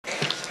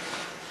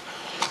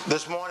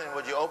This morning,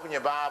 would you open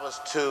your Bibles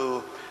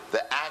to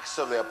the Acts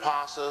of the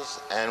Apostles,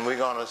 and we're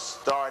going to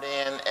start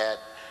in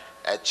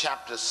at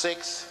chapter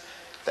 6,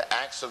 the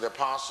Acts of the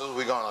Apostles.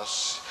 We're going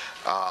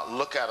to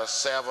look at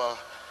several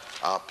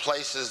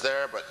places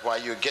there, but while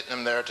you're getting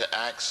them there to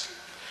Acts,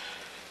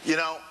 you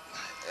know,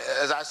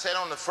 as I said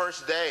on the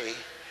first day,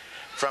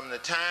 from the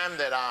time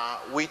that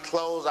we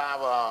close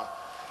our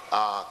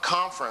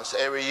conference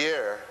every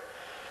year,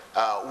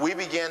 we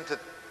begin to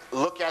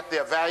look at the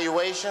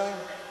evaluation.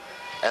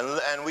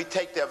 And we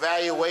take the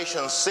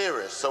evaluation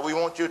serious. So we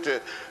want you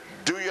to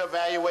do your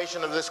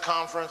evaluation of this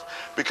conference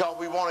because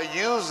we want to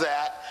use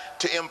that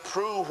to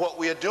improve what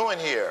we are doing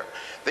here.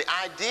 The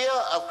idea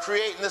of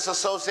creating this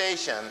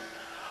association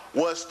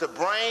was to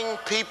bring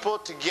people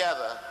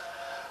together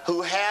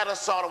who had a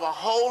sort of a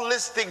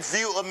holistic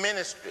view of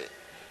ministry,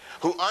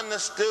 who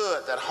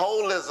understood that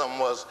holism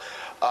was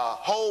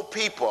whole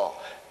people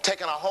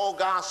taking a whole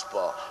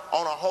gospel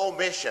on a whole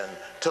mission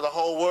to the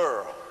whole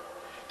world.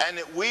 And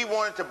that we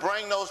wanted to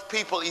bring those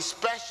people,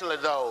 especially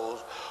those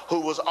who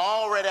was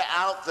already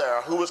out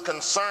there, who was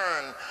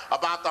concerned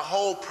about the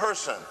whole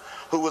person,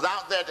 who was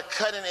out there at the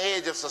cutting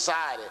edge of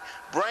society,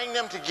 bring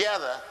them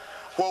together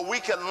where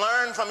we could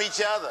learn from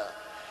each other,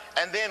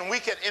 and then we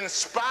could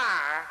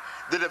inspire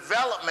the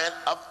development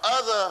of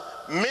other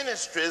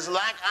ministries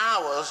like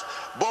ours,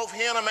 both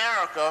here in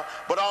America,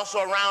 but also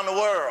around the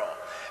world.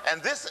 And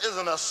this is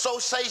an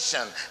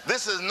association.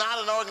 This is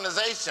not an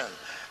organization.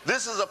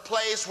 This is a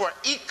place where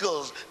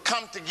equals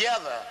come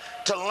together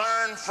to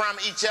learn from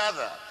each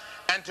other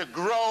and to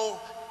grow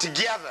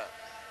together.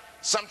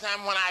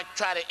 Sometimes when I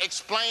try to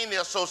explain the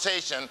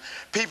association,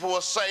 people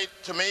will say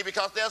to me,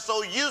 because they're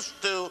so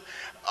used to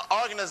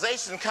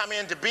organizations come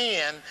into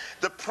being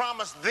to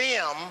promise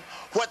them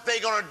what they're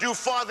going to do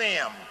for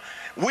them.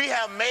 We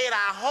have made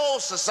our whole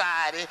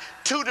society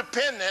too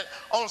dependent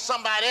on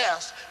somebody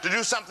else to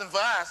do something for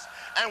us,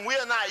 and we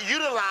are not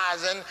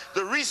utilizing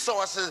the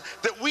resources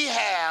that we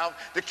have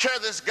to carry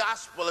this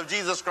gospel of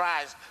Jesus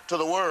Christ to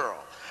the world.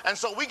 And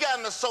so we got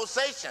an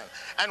association,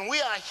 and we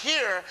are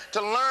here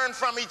to learn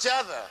from each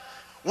other.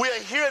 We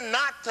are here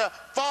not to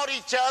fault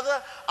each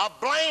other or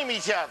blame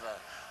each other,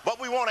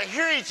 but we want to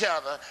hear each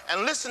other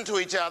and listen to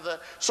each other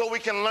so we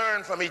can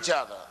learn from each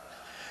other.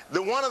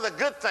 One of the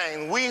good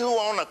things, we who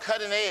are on the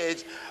cutting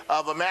edge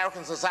of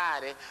American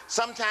society,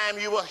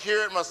 sometimes you will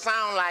hear it must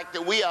sound like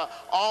that we are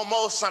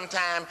almost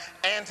sometimes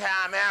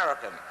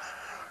anti-American.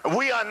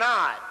 We are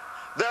not.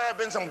 There have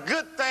been some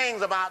good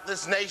things about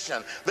this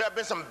nation. There have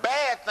been some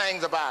bad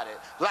things about it,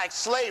 like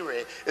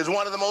slavery is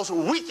one of the most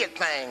wicked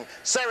things,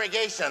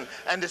 segregation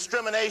and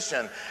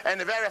discrimination,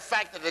 and the very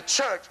fact that the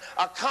church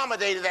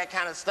accommodated that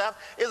kind of stuff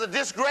is a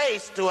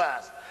disgrace to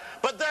us.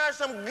 But there are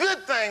some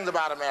good things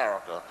about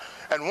America.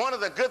 And one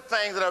of the good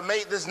things that have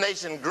made this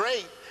nation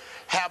great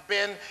have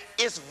been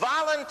its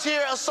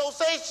volunteer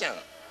association.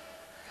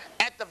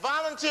 At the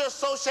volunteer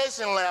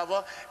association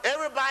level,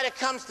 everybody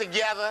comes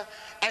together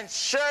and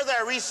share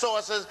their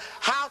resources,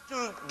 how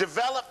to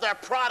develop their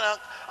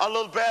product a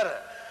little better.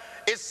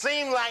 It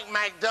seems like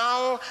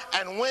McDonald's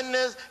and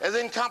Wendy's is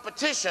in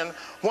competition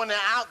when they're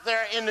out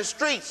there in the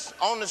streets,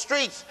 on the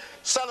streets,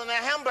 selling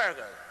their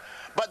hamburgers.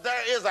 But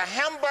there is a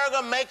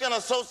hamburger making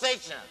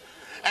association.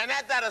 And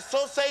at that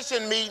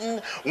association meeting,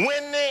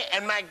 Wendy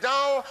and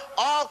McDonald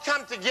all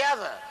come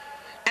together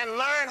and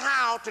learn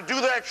how to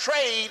do their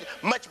trade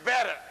much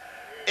better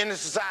in the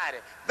society.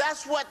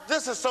 That's what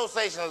this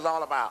association is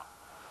all about.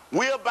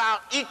 We're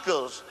about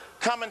equals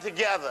coming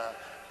together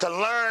to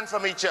learn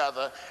from each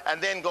other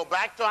and then go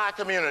back to our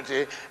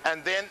community,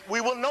 and then we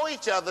will know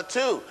each other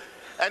too.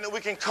 And that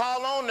we can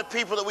call on the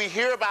people that we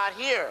hear about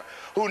here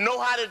who know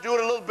how to do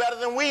it a little better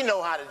than we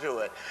know how to do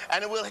it.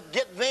 And we'll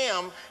get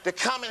them to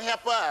come and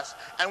help us,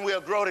 and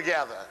we'll grow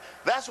together.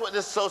 That's what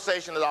this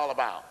association is all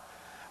about.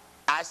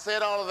 I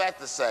said all of that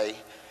to say,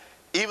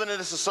 even in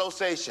this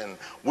association,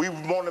 we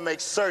want to make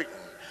certain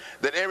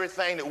that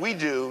everything that we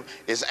do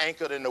is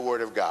anchored in the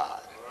Word of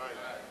God.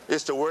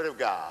 It's the Word of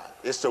God.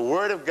 It's the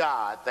Word of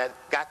God that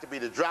got to be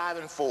the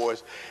driving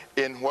force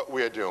in what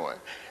we're doing.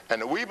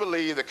 And we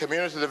believe that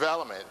community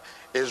development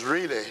is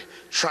really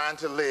trying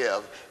to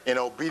live in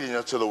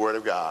obedience to the Word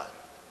of God.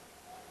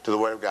 To the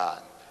Word of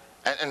God.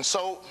 And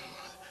so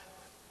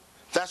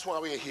that's why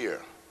we are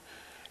here.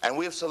 And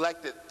we have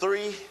selected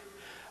three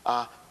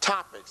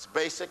topics,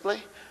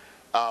 basically.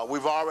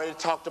 We've already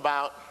talked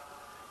about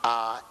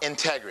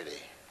integrity.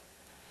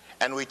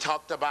 And we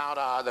talked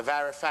about the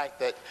very fact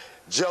that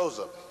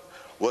Joseph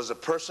was a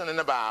person in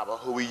the Bible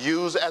who we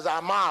use as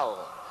our model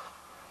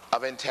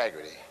of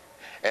integrity,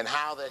 and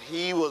how that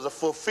he was a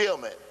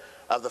fulfillment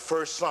of the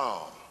first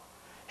psalm.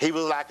 He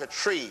was like a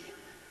tree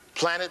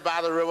planted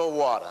by the river of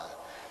water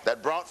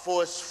that brought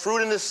forth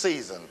fruit in the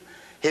season.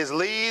 His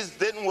leaves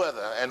didn't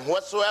wither, and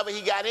whatsoever he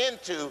got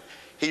into,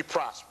 he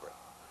prospered.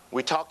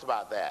 We talked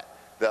about that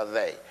the other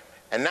day.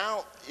 And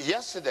now,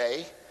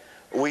 yesterday,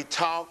 we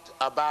talked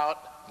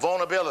about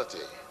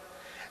vulnerability.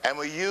 And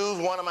we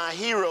used one of my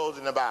heroes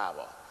in the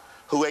Bible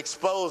who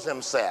exposed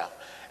himself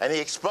And he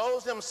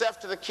exposed himself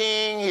to the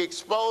king. He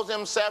exposed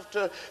himself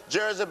to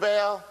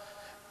Jezebel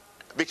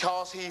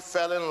because he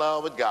fell in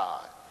love with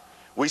God.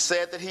 We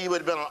said that he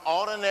would have been an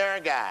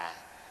ordinary guy.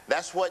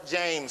 That's what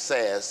James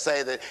says.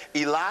 Say that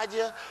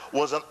Elijah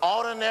was an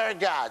ordinary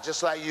guy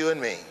just like you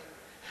and me.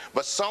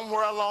 But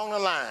somewhere along the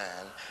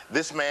line,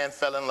 this man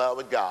fell in love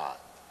with God.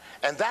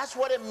 And that's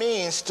what it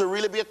means to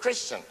really be a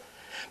Christian.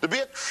 To be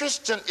a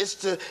Christian is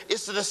to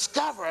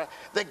discover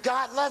that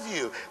God loves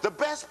you. The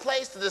best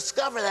place to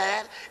discover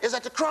that is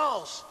at the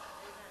cross.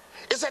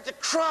 It's at the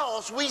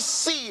cross we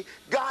see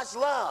God's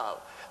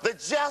love. The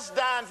just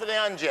dying for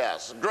the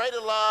unjust. Greater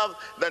love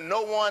than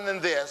no one than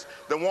this,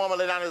 the one who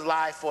laid down his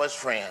life for his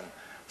friend.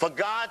 For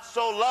God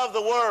so loved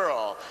the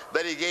world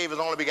that he gave his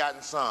only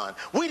begotten son.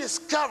 We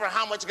discover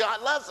how much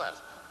God loves us.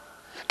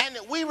 And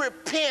that we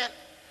repent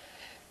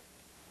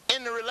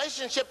in the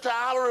relationship to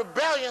our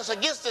rebellions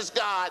against this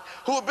God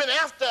who has been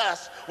after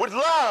us with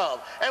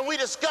love. And we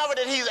discover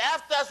that he's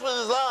after us with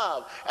his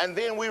love. And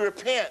then we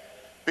repent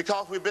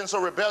because we've been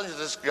so rebellious to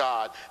this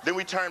God. Then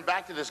we turn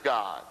back to this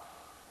God.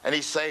 And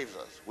he saves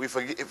us. We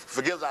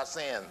forgives our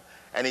sin,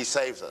 and he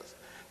saves us.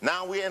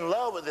 Now we're in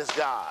love with this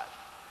God.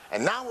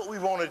 And now what we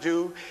want to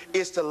do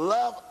is to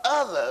love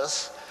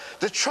others,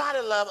 to try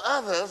to love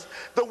others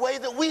the way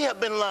that we have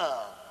been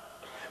loved.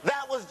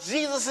 That was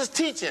Jesus'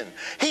 teaching.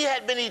 He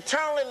had been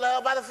eternally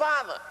loved by the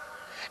Father.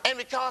 And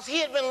because he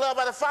had been loved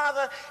by the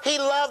Father, he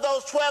loved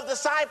those 12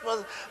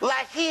 disciples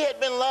like he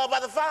had been loved by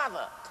the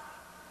Father.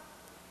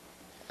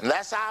 And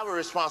that's our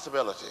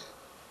responsibility.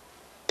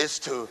 Is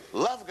to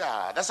love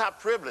God. That's our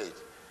privilege.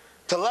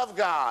 To love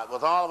God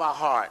with all of our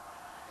heart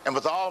and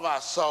with all of our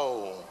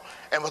soul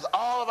and with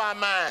all of our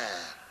mind.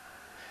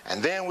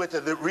 And then we're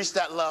to reach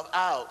that love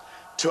out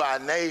to our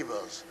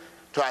neighbors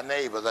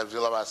as we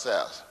love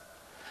ourselves.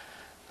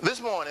 This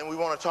morning we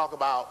want to talk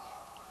about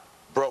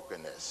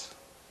brokenness.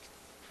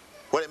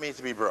 What it means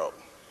to be broke.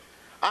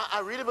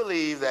 I really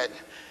believe that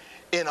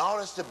in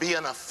order to be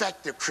an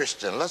effective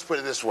Christian, let's put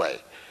it this way,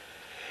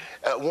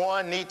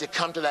 one need to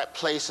come to that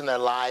place in their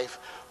life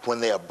when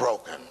they are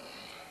broken.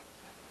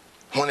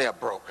 When they are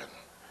broken.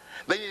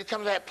 They need to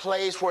come to that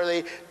place where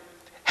they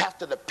have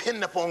to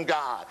depend upon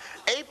God.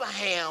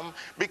 Abraham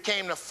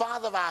became the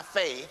father of our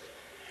faith.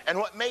 And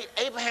what made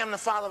Abraham the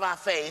father of our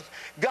faith,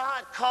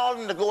 God called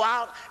him to go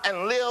out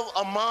and live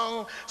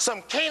among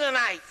some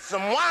Canaanites,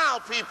 some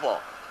wild people.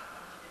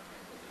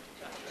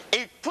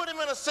 He put him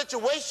in a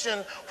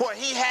situation where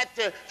he had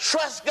to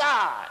trust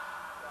God.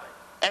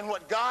 And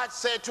what God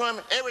said to him,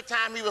 every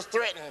time he was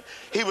threatened,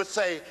 he would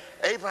say,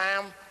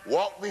 Abraham,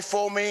 walk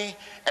before me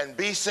and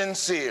be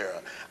sincere.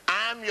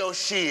 I'm your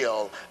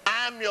shield.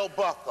 I'm your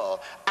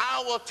buckle.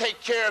 I will take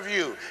care of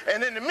you.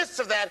 And in the midst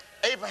of that,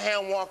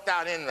 Abraham walked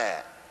out in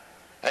that.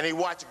 And he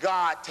watched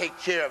God take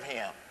care of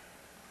him.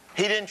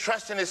 He didn't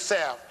trust in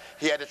himself.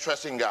 He had to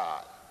trust in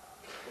God.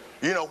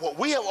 You know, what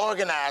we have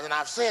organized, and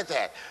I've said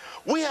that,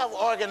 we have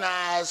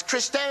organized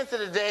Christianity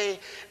today,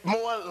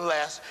 more or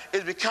less,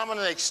 is becoming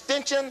an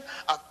extension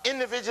of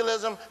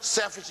individualism,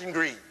 selfish, and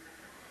greed.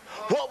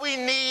 What we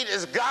need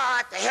is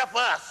God to help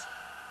us.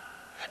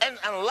 And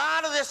a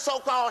lot of this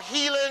so-called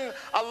healing,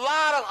 a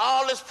lot of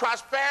all this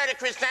prosperity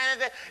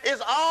Christianity is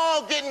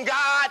all getting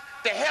God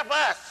to help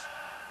us.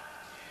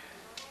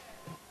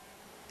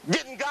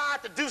 Getting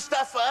God to do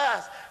stuff for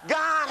us.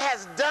 God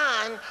has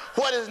done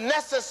what is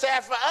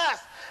necessary for us.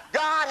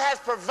 God has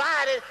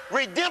provided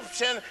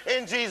redemption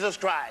in Jesus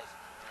Christ.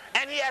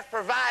 And he has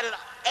provided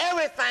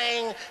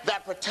everything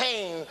that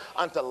pertains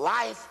unto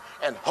life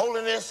and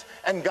holiness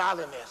and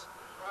godliness.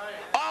 Right.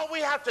 All we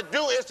have to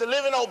do is to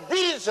live in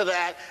obedience to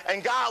that,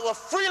 and God will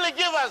freely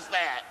give us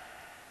that.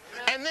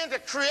 And then to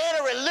create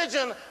a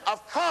religion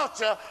of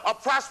culture,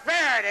 of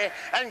prosperity,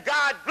 and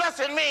God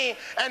blessing me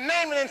and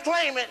name it and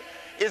claim it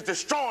is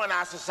destroying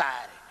our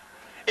society.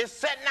 It's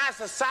setting our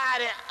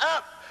society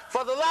up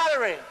for the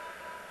lottery.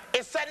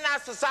 It's setting our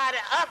society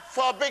up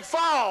for a big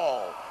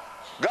fall.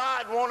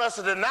 God wants us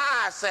to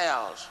deny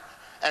ourselves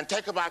and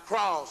take up our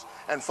cross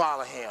and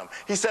follow him.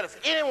 He said, if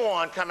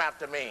anyone come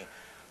after me,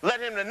 let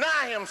him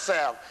deny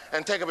himself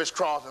and take up his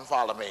cross and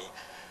follow me.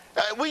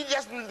 We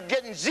just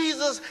getting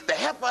Jesus to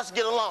help us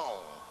get along.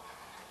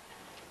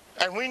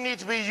 And we need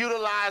to be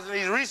utilizing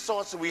these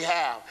resources we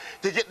have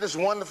to get this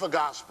wonderful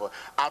gospel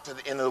out to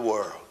the end of the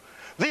world.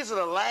 These are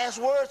the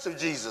last words of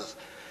Jesus.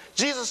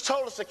 Jesus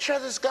told us to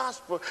carry this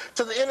gospel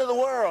to the end of the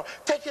world.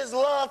 Take his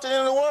love to the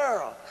end of the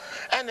world.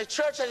 And the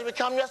church has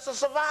become just a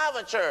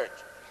survivor church.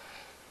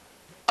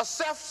 A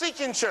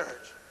self-seeking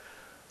church.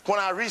 When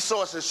our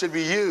resources should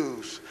be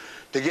used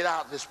to get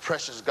out this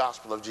precious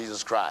gospel of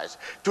Jesus Christ.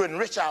 To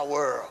enrich our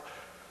world.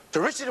 To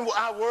enrich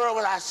our world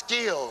with our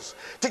skills.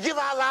 To give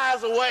our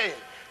lives away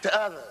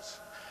to others.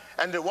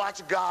 And to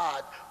watch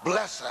God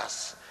bless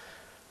us.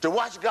 To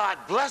watch God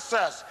bless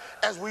us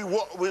as we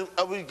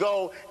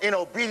go in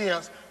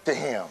obedience to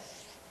him.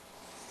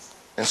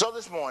 And so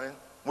this morning,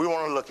 we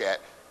want to look at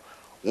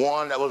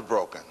one that was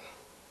broken.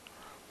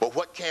 But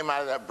what came out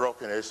of that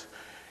brokenness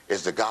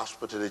is the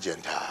gospel to the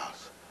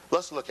Gentiles.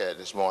 Let's look at it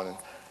this morning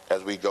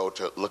as we go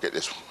to look at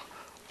this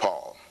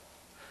Paul.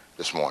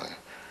 this morning.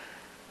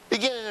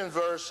 Beginning in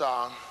verse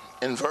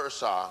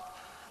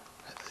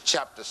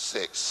chapter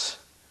 6.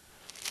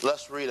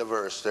 Let's read a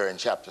verse there in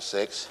chapter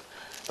 6.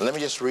 And let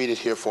me just read it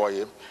here for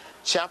you.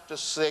 Chapter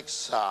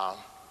 6, here,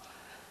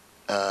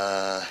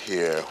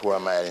 where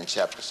am I at in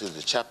chapter 6?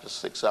 The chapter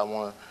 6 I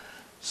want to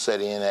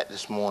set in at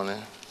this morning.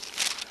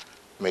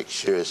 Make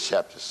sure it's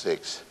chapter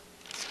 6.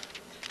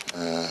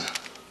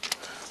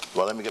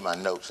 Well, let me get my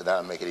notes, so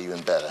that'll make it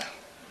even better.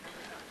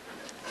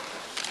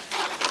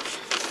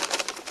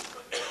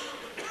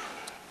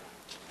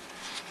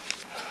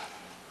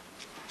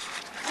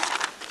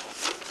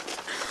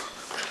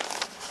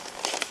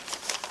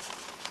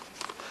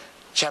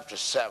 Chapter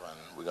 7,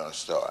 we're going to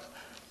start.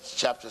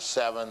 Chapter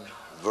 7,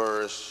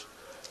 verse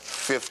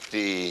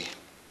 50.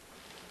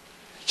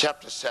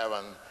 Chapter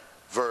 7,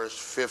 verse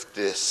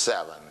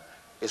 57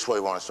 is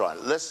where we want to start.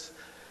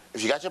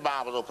 If you got your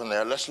Bible open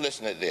there, let's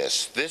listen to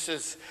this. This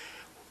is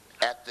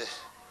at the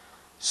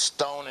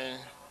stoning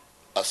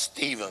of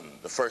Stephen,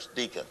 the first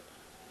deacon.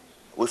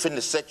 We're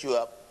finna set you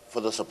up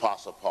for this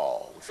Apostle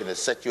Paul. We're finna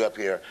set you up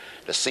here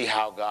to see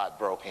how God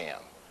broke him.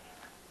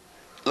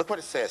 Look what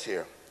it says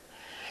here.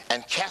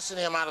 And casting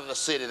him out of the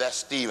city, that's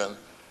Stephen,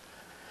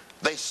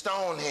 they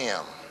stoned him.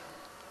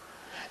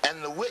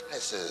 And the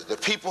witnesses, the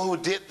people who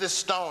did this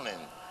stoning,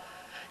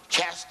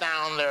 cast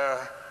down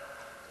their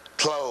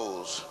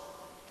clothes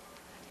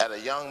at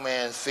a young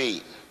man's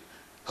feet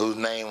whose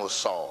name was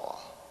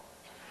Saul.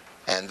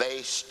 And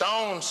they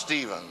stoned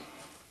Stephen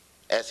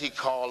as he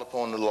called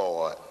upon the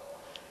Lord.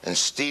 And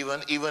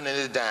Stephen, even in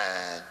his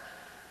dying,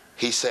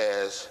 he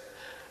says,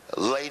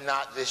 lay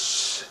not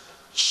this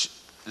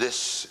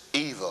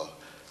evil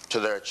to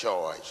their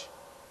charge.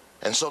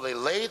 And so they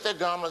laid their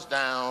garments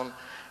down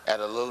at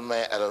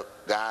a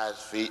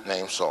guy's feet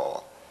named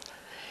Saul.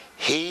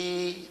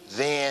 He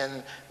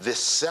then, this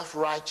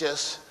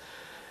self-righteous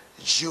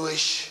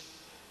Jewish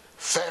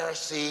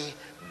Pharisee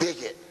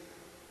bigot,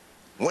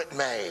 went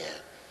mad.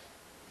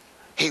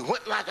 He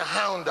went like a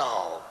hound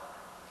dog.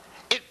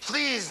 It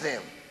pleased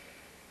him.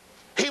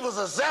 He was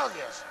a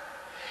zealous.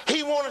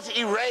 He wanted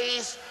to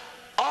erase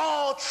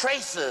all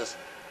traces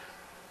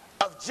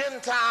of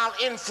Gentile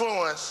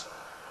influence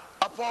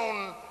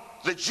upon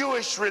the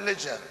Jewish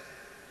religion.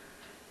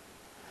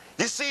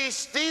 You see,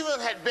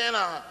 Stephen had been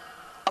a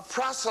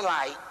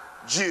proselyte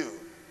Jew,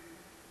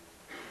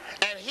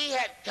 and he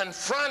had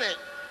confronted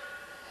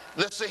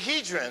the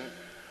Sanhedrin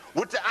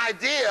with the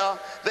idea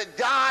that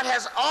God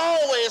has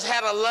always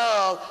had a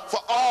love for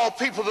all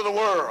people of the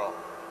world.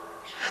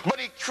 But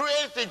he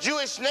created the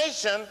Jewish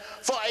nation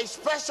for a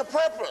special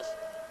purpose.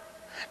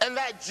 And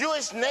that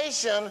Jewish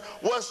nation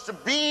was to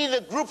be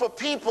the group of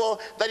people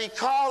that he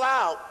called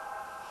out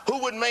who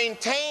would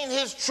maintain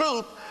his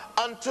truth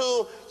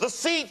until the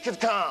seed could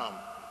come.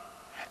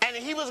 And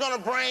he was going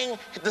to bring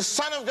the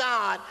Son of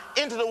God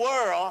into the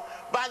world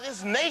by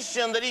this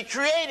nation that he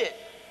created.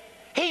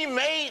 He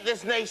made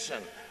this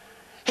nation.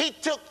 He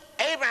took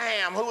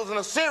Abraham, who was an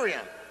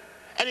Assyrian,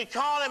 and he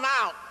called him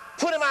out,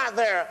 put him out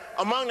there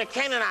among the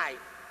Canaanites,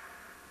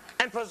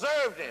 and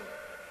preserved him.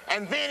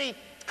 And then he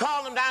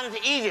called him down into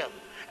Egypt.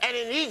 And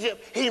in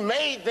Egypt, he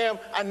made them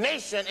a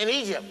nation in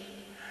Egypt.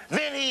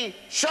 Then he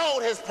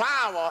showed his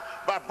power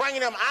by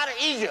bringing them out of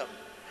Egypt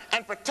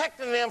and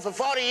protecting them for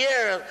 40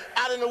 years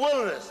out in the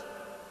wilderness.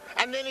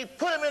 And then he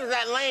put them into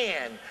that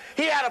land.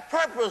 He had a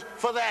purpose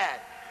for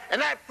that.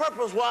 And that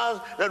purpose was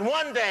that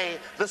one day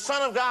the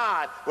Son of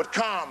God would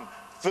come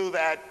through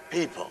that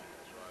people.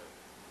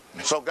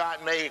 So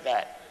God made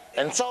that.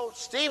 And so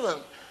Stephen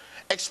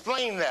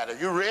explained that. Have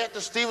you read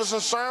the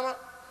Stevenson sermon?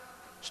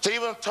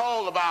 Stephen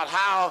told about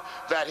how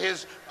that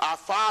our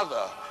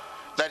father,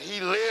 that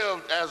he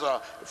lived as a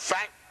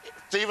fact.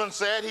 Stephen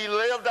said he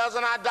lived as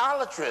an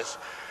idolatrous.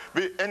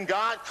 And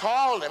God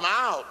called him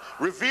out,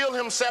 revealed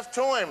himself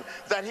to him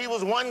that he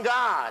was one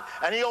God,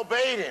 and he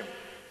obeyed him.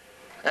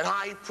 And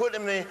how he put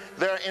him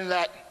there in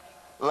that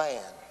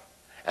land.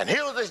 And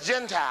here was this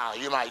Gentile,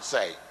 you might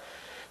say,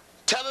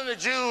 telling the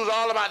Jews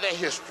all about their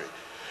history.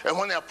 And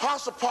when the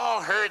Apostle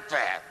Paul heard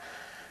that,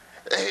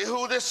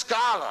 who this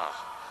scholar,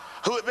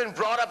 who had been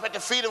brought up at the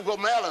feet of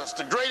Gamaliel,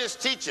 the greatest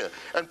teacher,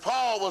 and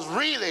Paul was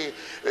really,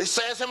 he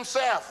says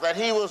himself, that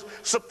he was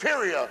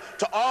superior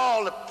to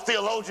all the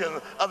theologians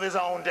of his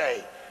own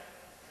day.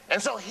 And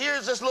so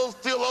here's this little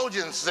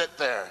theologian sit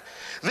there,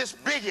 this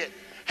bigot,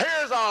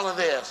 here's all of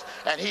this,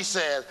 and he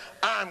says,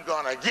 I'm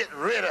going to get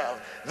rid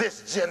of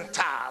this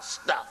Gentile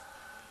stuff.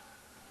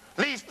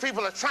 These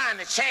people are trying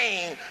to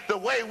change the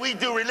way we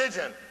do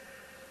religion,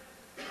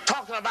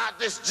 talking about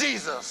this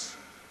Jesus.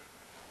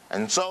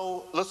 And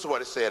so, listen to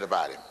what it said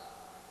about him.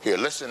 Here,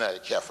 listen at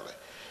it carefully.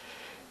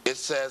 It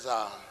says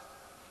that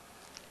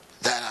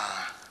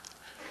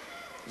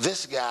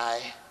this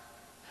guy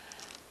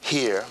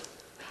here,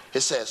 it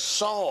says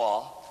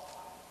Saul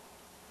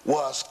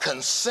was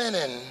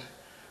consenting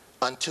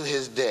unto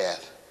his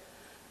death.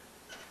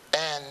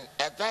 And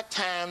at that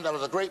time, there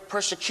was a great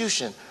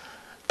persecution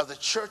of the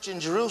church in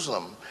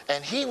Jerusalem,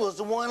 and he was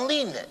the one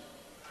leading it.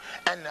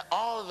 And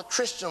all of the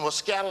Christians were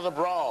scattered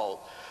abroad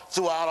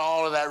throughout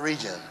all of that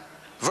region.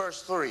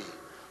 verse 3.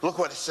 Look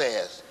what it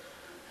says.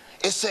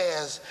 It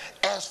says,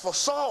 as for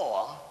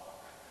Saul,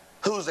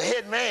 who's the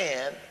head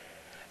man,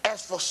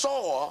 as for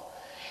Saul,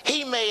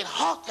 he made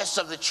hawkers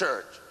of the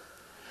church.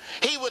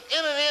 He would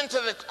enter into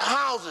the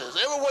houses,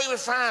 everywhere he would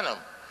find them.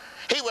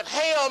 He would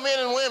hail men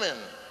and women,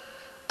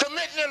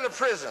 commit them to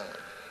prison.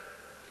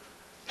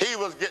 He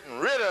was getting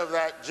rid of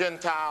that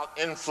Gentile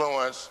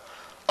influence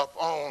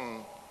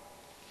upon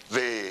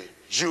the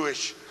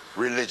Jewish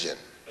religion.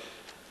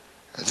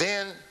 And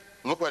then,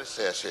 look what it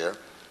says here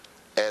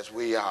as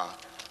we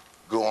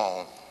go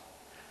on.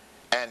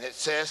 And it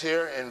says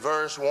here in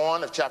verse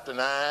 1 of chapter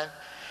 9,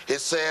 it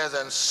says,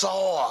 and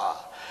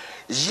Saul,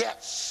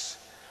 yet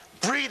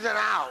breathing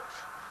out,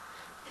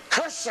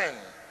 cursing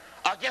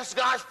against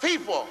God's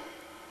people.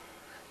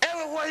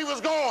 Everywhere he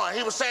was going,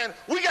 he was saying,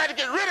 we got to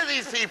get rid of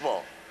these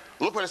people.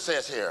 Look what it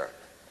says here.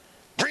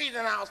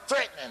 Breathing out,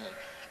 threatening,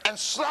 and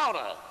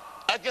slaughter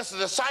against the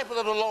disciples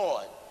of the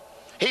Lord.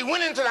 He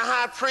went into the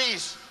high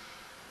priest,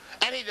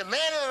 and he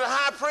demanded of the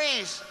high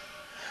priest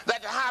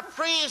that the high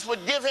priest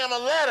would give him a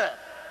letter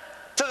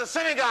to the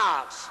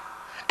synagogues.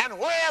 And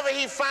wherever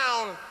he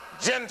found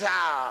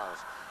Gentiles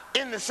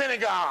in the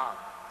synagogue,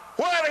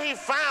 wherever he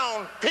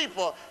found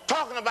people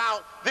talking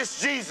about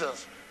this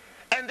Jesus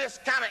and this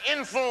kind of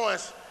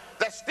influence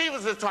that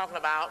Stevens is talking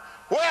about,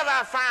 wherever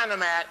I find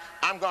them at,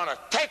 I'm going to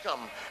take them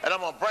and I'm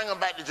going to bring them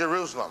back to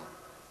Jerusalem.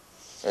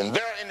 And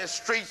there in the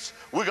streets,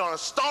 we're going to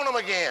stone them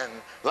again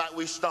like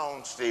we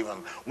stoned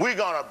Stephen. We're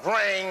going to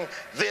bring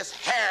this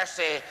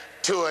heresy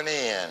to an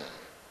end.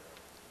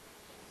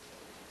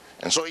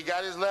 And so he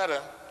got his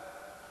letter.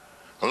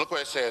 And look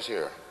what it says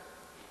here.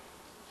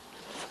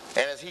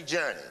 And as he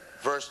journeyed,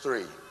 verse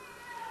 3,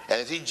 and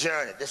as he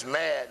journeyed, this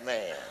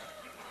madman,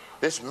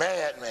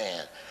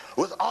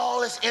 with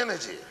all this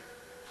energy,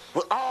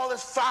 with all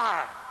this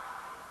fire,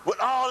 with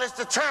all this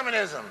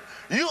determinism,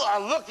 you are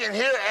looking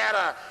here at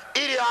a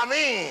Idi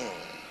Amin.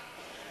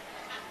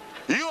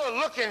 You are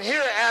looking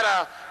here at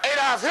a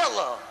Adolf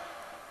Hitler.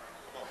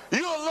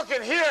 You are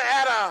looking here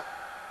at a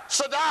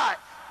Sadat.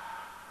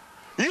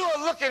 You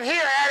are looking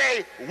here at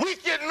a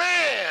wicked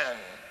man.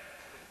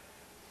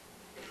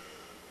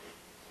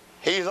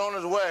 He's on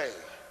his way,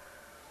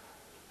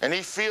 and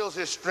he feels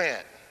his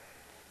strength.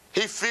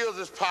 He feels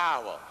his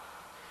power.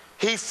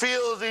 He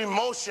feels the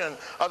emotion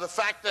of the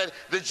fact that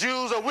the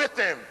Jews are with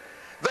him.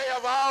 They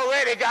have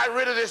already got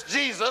rid of this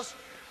Jesus,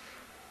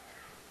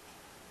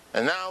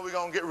 and now we're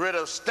going to get rid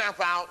of, stamp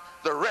out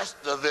the rest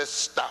of this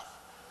stuff.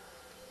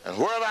 And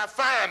wherever I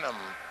find them,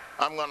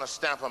 I'm going to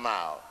stamp them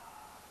out.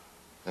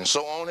 And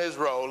so on his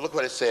road, look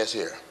what it says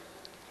here.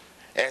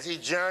 As he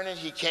journeyed,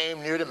 he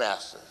came near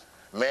Damascus.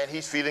 Man,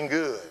 he's feeling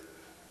good.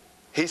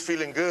 He's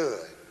feeling good.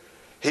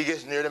 He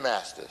gets near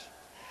Damascus.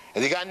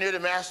 As he got near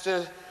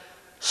Damascus,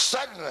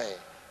 suddenly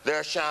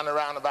there shined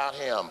around about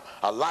him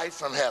a light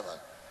from heaven.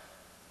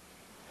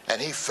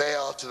 And he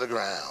fell to the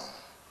ground.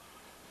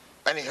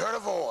 And he heard a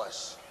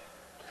voice.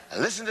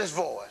 And listen to this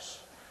voice.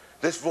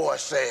 This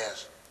voice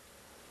says,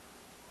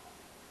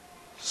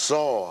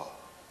 Saul,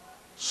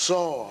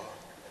 Saul,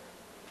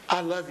 I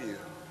love you.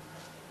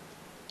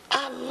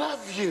 I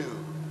love you.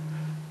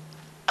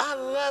 I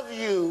love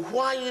you.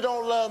 Why you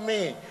don't love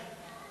me?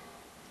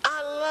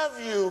 I love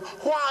you.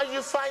 Why are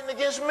you fighting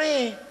against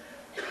me?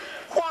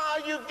 Why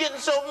are you getting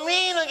so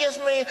mean against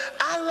me?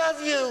 I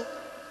love you.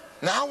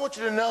 Now I want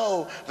you to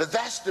know that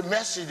that's the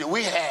message that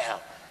we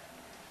have.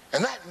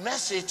 And that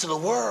message to the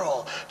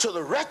world, to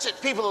the wretched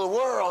people of the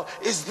world,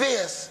 is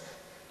this.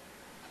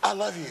 I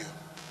love you.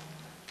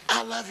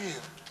 I love you.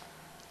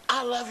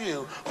 I love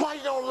you. Why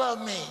you don't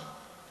love me?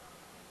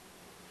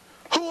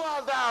 Who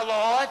art thou,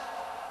 Lord?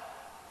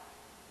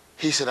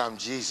 He said, I'm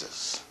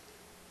Jesus.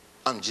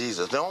 I'm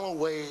Jesus. The only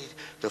way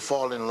to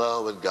fall in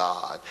love with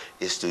God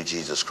is through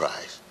Jesus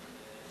Christ.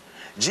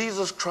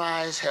 Jesus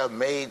Christ have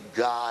made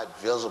God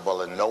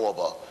visible and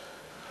knowable.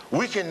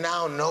 We can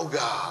now know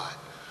God.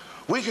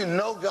 We can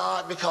know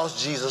God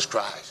because Jesus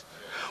Christ.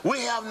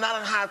 We have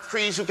not a high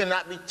priest who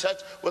cannot be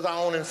touched with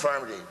our own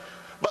infirmity,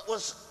 but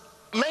was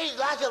made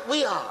like it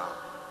we are,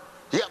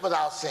 yet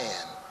without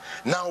sin.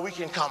 Now we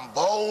can come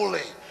boldly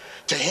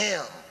to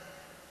him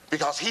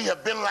because he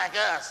have been like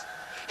us.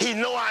 He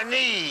know our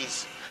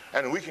needs,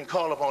 and we can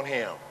call upon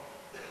him.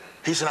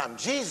 He said, I'm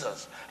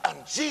Jesus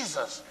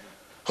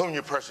whom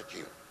you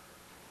persecute.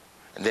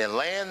 And then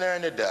laying there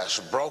in the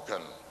dust,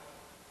 broken,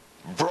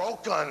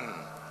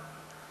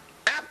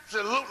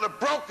 absolutely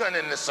broken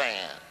in the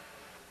sand,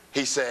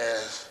 he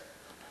says,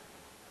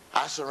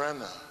 I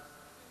surrender.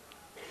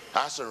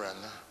 I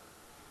surrender.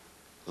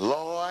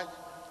 Lord,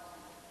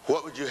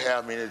 what would you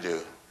have me to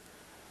do?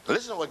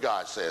 Listen to what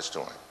God says to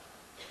him.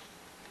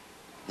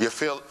 You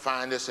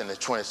find this in the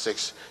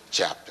 26th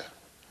chapter.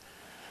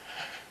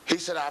 He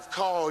said, I've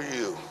called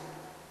you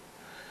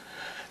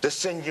to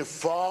send you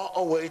far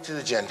away to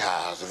the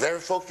Gentiles, the very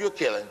folks you're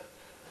killing,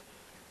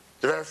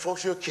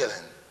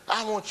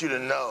 I want you to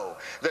know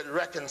that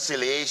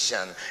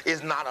reconciliation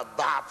is not a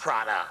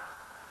byproduct.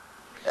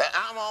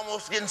 I'm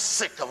almost getting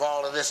sick of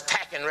all of this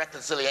tacking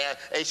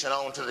reconciliation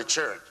on to the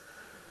church.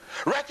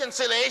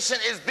 Reconciliation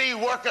is the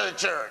work of the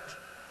church.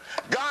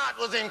 God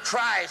was in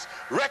Christ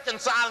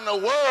reconciling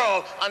the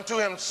world unto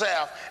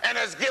himself and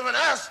has given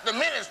us the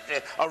ministry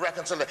of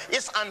reconciliation.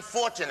 It's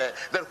unfortunate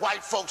that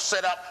white folks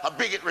set up a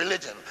bigot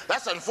religion.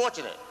 That's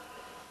unfortunate.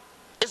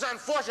 It's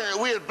unfortunate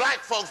that we as black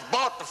folks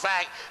bought the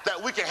fact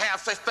that we can have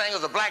such thing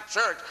as a black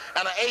church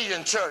and an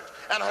Asian church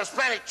and a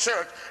Hispanic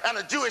church and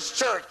a Jewish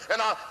church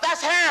and all.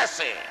 That's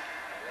heresy.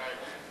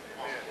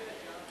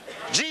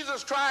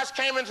 Jesus Christ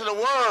came into the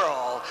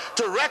world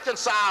to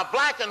reconcile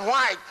black and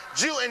white,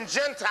 Jew and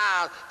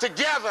Gentile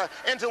together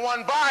into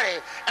one body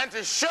and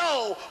to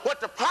show what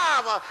the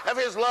power of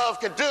his love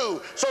could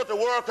do so that the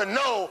world could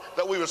know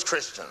that we was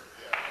Christian.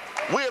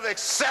 We have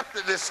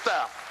accepted this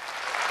stuff.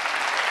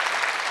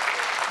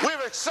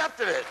 We've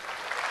accepted it.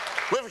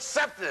 We've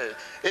accepted it.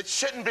 It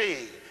shouldn't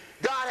be.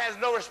 God has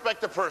no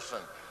respect of person.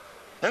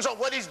 And so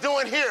what he's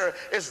doing here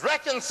is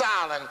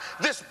reconciling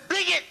this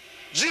bigot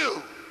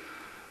Jew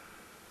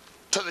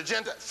to the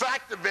Gentile.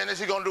 Fact of business,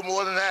 he's going to do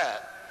more than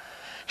that.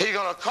 He's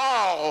going to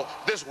call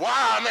this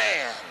wild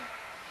man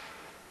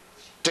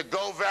to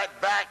go right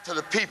back to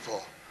the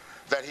people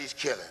that he's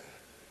killing.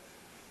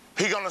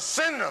 He's going to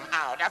send them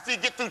out. After he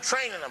gets through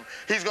training them,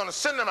 he's going to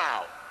send them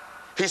out.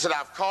 He said,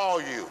 I've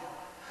called you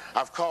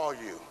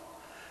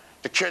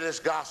to carry this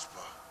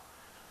gospel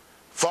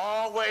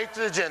far away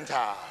to the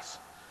Gentiles,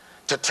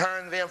 to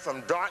turn them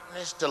from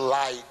darkness to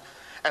light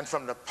and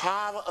from the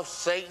power of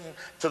Satan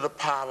to the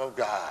power of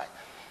God.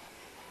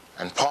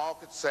 And Paul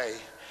could say,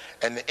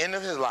 at the end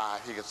of his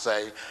life, he could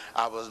say,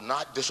 I was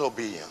not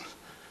disobedient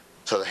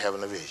to the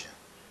heavenly vision.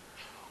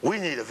 We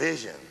need a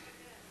vision.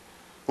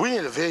 We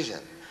need a vision.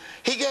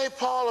 He gave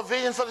Paul a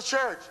vision for the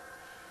church.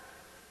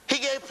 He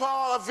gave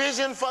Paul a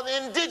vision for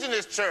the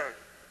indigenous church.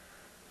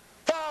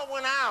 Paul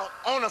went out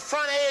on the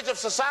front edge of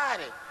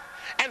society,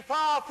 and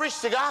Paul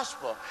preached the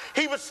gospel.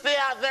 He would stay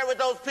out there with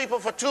those people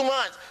for 2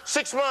 months,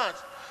 6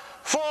 months,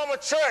 form a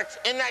church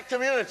in that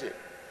community,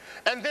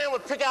 and then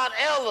would pick out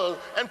elders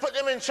and put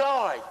them in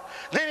charge.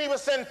 Then he would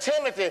send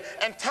Timothy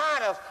and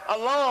Titus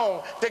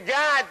along to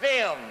guide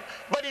them.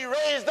 But he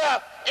raised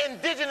up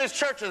indigenous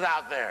churches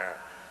out there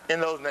in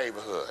those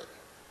neighborhoods.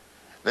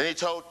 Then he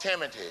told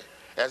Timothy,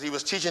 as he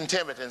was teaching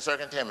Timothy in 2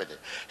 Timothy,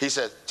 he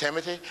said,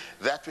 Timothy,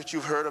 that which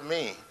you've heard of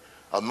me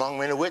among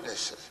many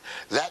witnesses,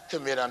 that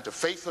commit unto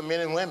faithful men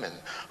and women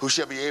who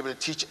shall be able to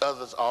teach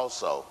others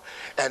also.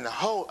 And the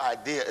whole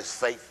idea is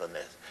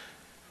faithfulness.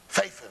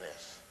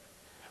 Faithfulness.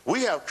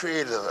 We have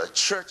created a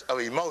church of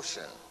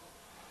emotion,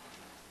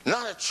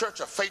 not a church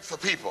of faithful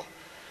people.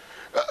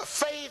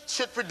 Faith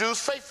should produce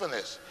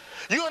faithfulness.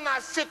 You are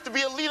not fit to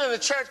be a leader in the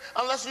church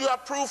unless you are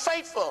proved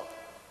faithful.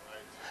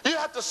 You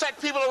have to set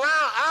people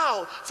around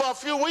out for a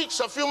few weeks,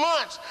 a few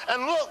months,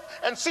 and look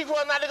and see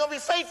whether or not they're going to be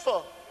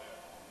faithful.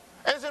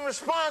 And it's in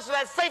response to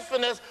that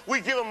faithfulness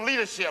we give them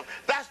leadership.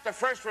 That's the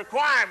first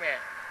requirement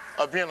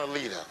of being a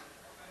leader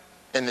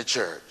in the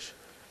church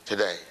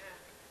today.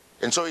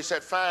 And so he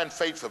said, find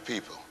faithful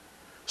people.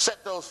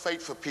 Set those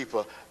faithful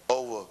people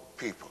over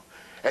people.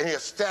 And he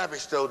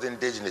established those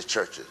indigenous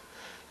churches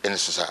in the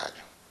society.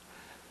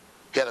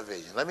 He had a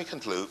vision. Let me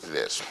conclude with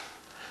this.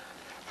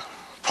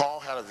 Paul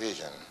had a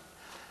vision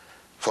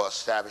for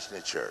establishing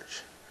the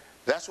church.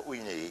 That's what we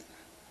need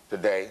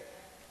today,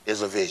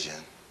 is a vision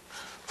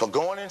for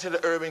going into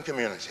the urban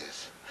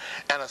communities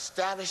and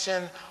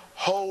establishing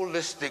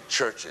holistic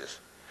churches.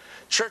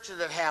 Churches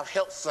that have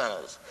health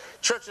centers,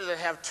 churches that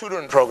have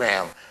tutoring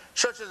programs,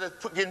 churches that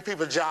getting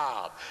people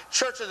jobs,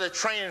 churches that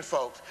training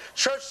folks,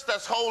 churches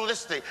that's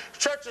holistic,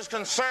 churches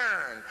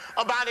concerned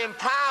about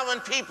empowering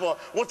people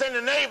within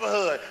the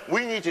neighborhood.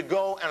 We need to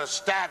go and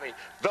establish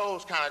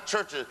those kind of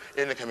churches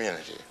in the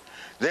community.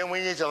 Then we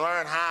need to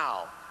learn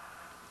how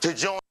to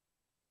join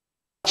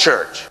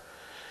church,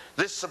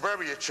 this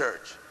suburbia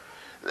church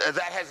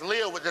that has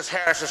lived with this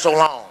heresy so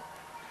long,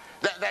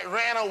 that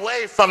ran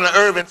away from the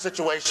urban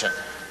situation.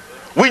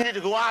 We need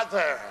to go out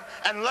there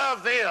and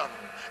love them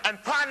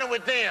and partner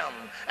with them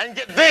and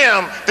get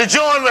them to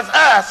join with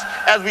us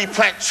as we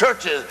plant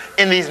churches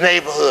in these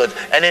neighborhoods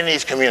and in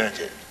these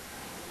communities.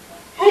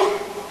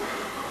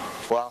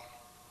 Well,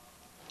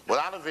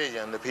 without a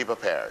vision, the people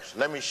perish.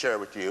 Let me share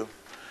with you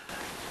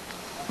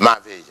my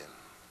vision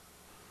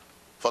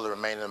for the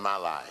remainder of my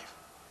life.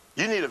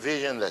 You need a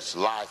vision that's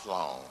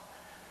lifelong.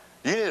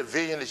 You need a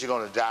vision that you're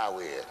going to die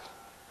with.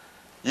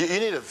 You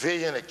need a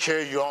vision that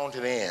carries you on to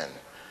the end.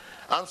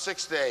 I'm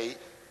 68,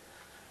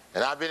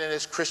 and I've been in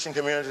this Christian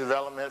community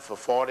development for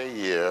 40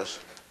 years.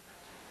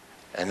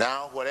 And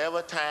now,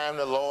 whatever time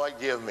the Lord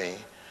give me,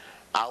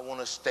 I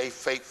want to stay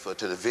faithful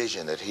to the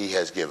vision that he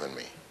has given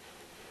me.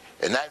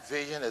 And that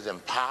vision is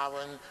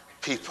empowering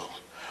people,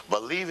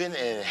 believing in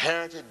the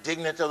inherited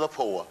dignity of the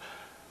poor,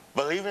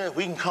 believing that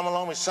we can come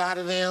along beside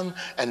of them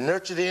and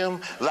nurture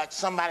them like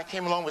somebody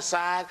came along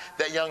beside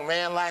that young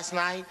man last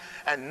night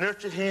and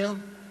nurtured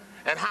him,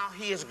 and how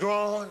he has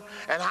grown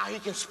and how he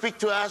can speak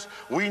to us.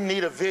 We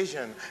need a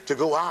vision to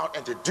go out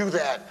and to do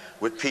that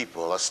with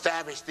people,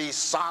 establish these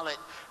solid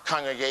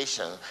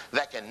congregations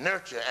that can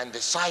nurture and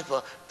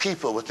disciple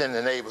people within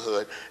the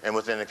neighborhood and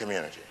within the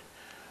community.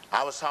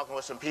 I was talking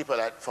with some people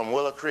from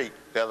Willow Creek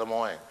the other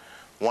morning,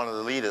 one of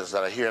the leaders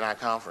that are here in our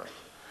conference.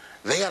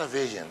 They got a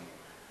vision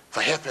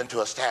for helping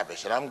to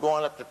establish, and I'm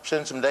going up to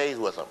spend some days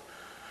with them,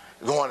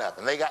 going up,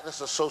 and they got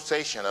this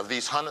association of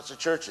these hundreds of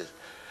churches,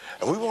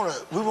 and we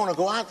want to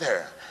go out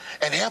there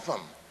and help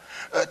them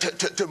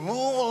to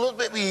move a little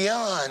bit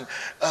beyond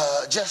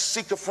just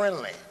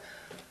seeker-friendly,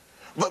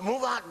 but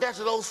move out there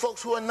to those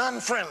folks who are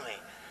non-friendly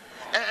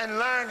and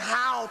learn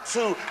how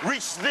to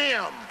reach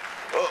them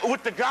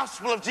with the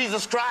gospel of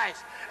Jesus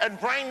Christ and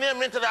bring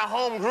them into their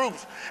home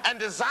groups and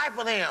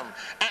disciple them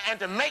and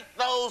to make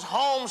those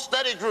home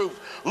study groups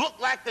look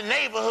like the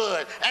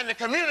neighborhood and the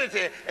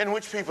community in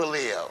which people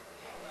live.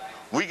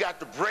 We got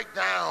to break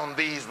down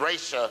these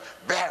racial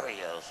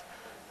barriers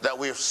that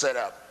we've set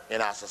up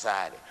in our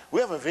society.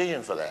 We have a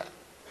vision for that.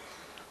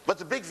 But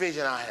the big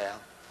vision I have,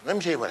 let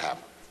me tell you what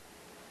happened.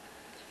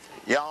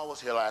 Y'all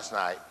was here last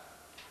night,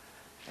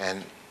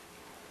 and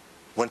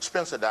when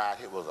Spencer died,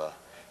 it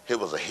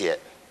was a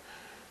hit.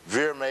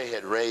 Vera May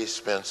had raised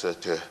Spencer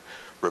to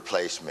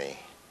replace me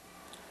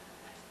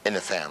in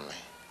the family.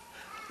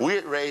 We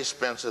had raised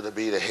Spencer to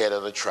be the head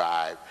of the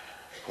tribe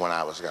when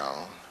I was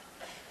gone.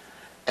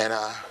 And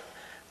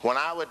when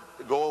I would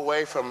go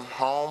away from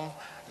home,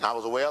 and I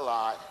was away a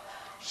lot,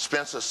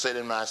 Spencer sat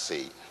in my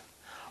seat.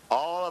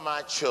 All of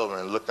my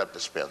children looked up to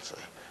Spencer.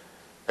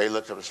 They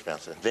looked up to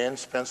Spencer. Then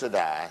Spencer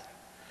died,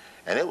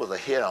 and it was a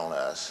hit on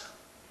us.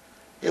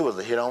 It was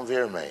a hit on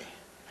Vera May.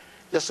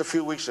 Just a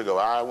few weeks ago,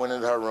 I went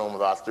into her room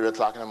about 3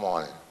 o'clock in the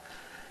morning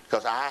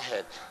because I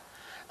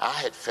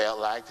had felt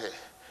like that,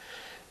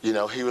 you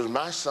know, he was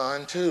my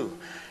son too.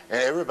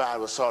 And everybody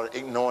was sort of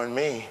ignoring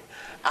me.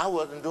 I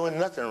wasn't doing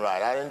nothing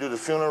right. I didn't do the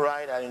funeral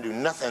right. I didn't do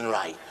nothing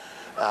right.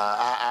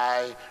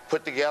 I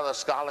put together a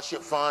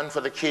scholarship fund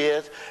for the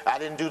kids. I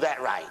didn't do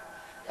that right.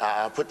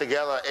 I put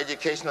together an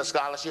educational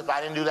scholarship. I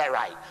didn't do that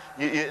right.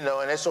 You know,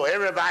 and so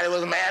everybody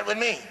was mad with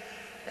me.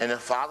 And the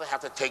father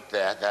have to take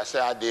that. That's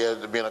the idea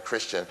of being a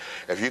Christian.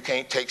 If you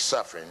can't take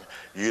suffering,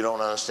 you don't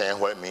understand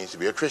what it means to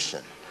be a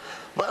Christian.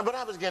 But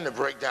I was getting to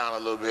break down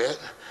a little bit,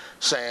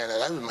 saying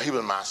that he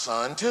was my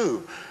son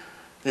too.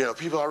 You know,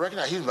 people are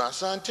recognizing he was my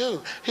son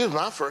too. He was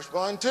my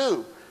firstborn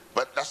too.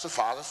 But that's the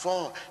father's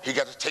fault. He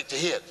got to take the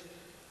hit.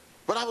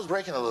 But I was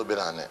breaking a little bit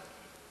on that.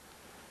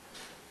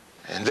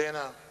 And then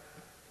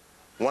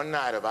one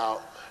night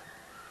about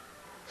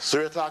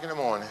 3 o'clock in the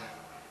morning,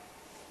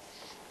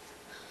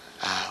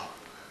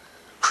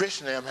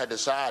 Chris and them had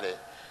decided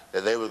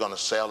that they were going to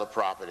sell the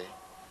property.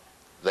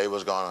 They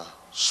was going to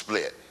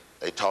split.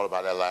 They talked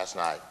about that last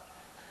night.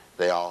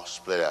 They all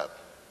split up.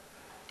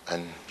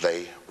 And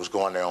they was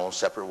going their own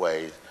separate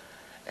ways.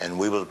 And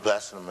we was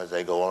blessing them as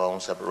they go on their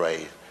own separate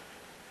ways.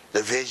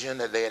 The vision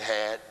that they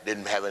had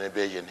didn't have any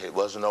vision. It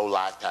wasn't no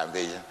lifetime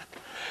vision.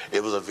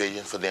 It was a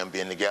vision for them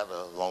being together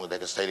as long as they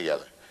could stay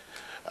together.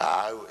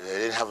 They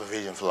didn't have a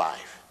vision for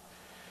life.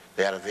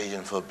 They had a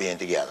vision for being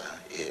together.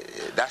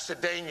 That's the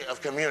danger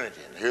of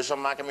community. Here's some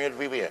of my community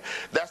people here.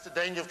 That's the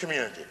danger of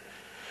community.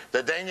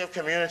 The danger of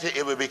community,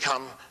 it will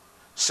become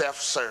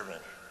self-serving.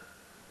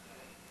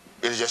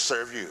 It'll just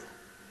serve you.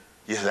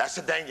 Yeah, that's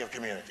the danger of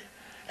community.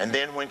 And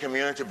then when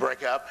community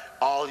break up,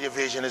 all your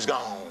vision is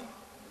gone.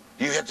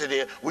 You hit to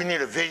the, we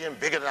need a vision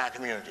bigger than our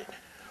community.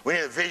 We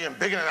need a vision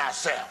bigger than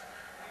ourselves.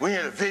 We need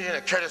a vision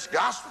that carries the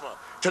gospel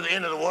to the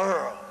end of the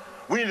world.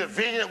 We need a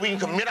vision that we can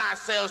commit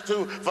ourselves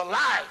to for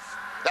life.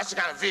 That's the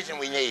kind of vision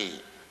we need.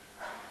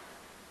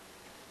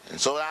 And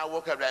so I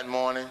woke up that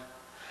morning,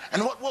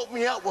 and what woke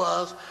me up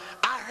was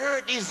I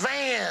heard these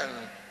vans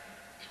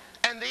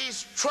and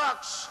these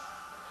trucks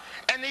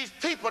and these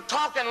people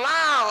talking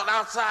loud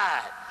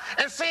outside.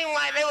 And seemed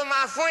like they were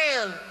my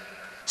friends.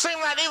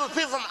 Seemed like they were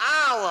people from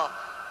Iowa,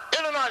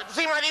 Illinois.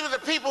 Seemed like they were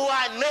the people who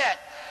I met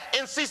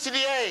in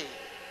CCDA.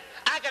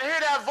 I could hear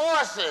their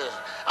voices.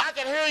 I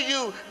could hear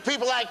you,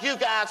 people like you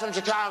guys from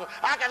Chicago.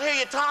 I could hear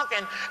you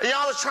talking, and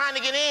y'all was trying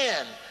to get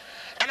in.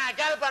 And I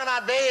got up out of my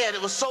bed.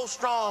 It was so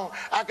strong.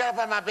 I got up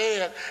out of my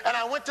bed, and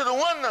I went to the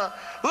window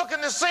looking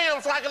to see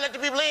them so I could let the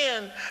people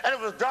in. And it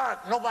was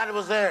dark. Nobody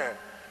was there.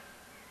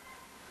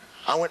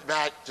 I went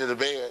back to the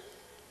bed,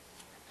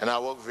 and I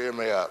woke Vera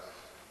May up.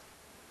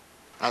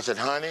 I said,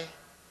 honey,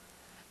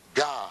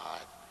 God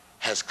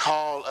has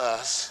called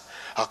us,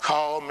 or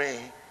called me,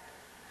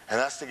 and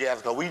us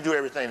together, because we do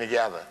everything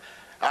together.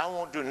 I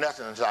won't do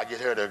nothing until I get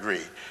her to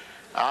agree.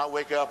 I'll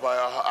wake up,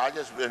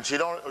 and she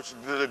don't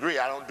agree,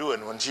 I don't do it.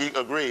 And when she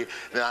agrees,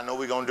 then I know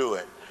we're going to do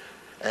it.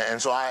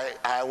 And so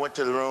I went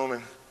to the room,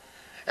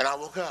 and I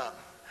woke up.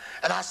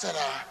 And I said,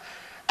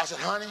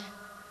 honey,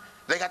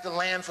 they got the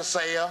land for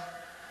sale.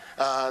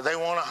 They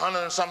want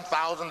 $100 and some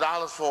thousand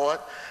for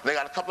it. They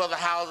got a couple other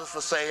houses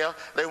for sale.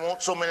 They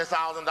want so many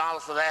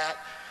 $1,000s for that.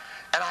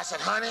 And I said,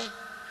 honey,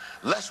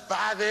 let's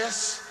buy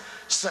this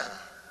center.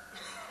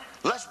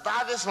 Let's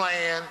buy this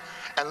land,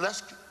 and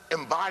let's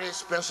embody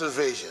Spencer's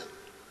vision.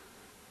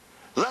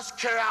 Let's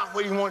carry out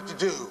what he wanted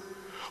to do.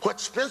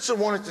 What Spencer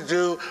wanted to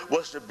do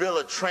was to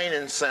build a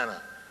training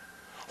center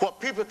where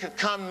people could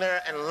come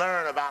there and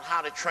learn about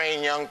how to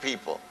train young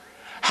people,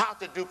 how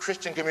to do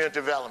Christian community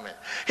development.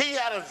 He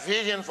had a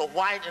vision for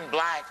white and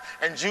black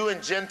and Jew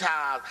and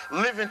Gentiles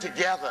living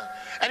together.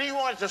 And he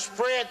wanted to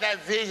spread that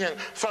vision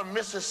from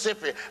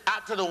Mississippi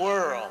out to the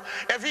world.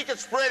 If he could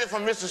spread it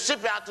from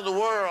Mississippi out to the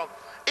world,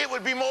 it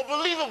would be more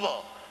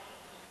believable.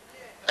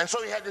 And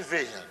so he had this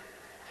vision.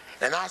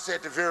 And I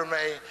said to Vera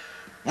Mae,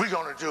 we're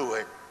going to do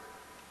it.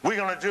 We're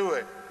going to do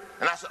it.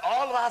 And I said,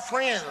 all of our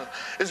friends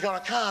is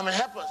going to come and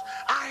help us.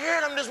 I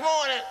heard them this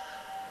morning.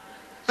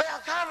 They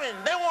are coming.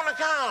 They want to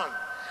come.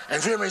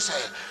 And Vera Mae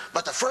said,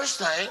 but the first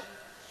thing,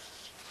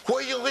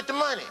 where you going to get the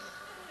money?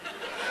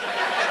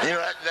 You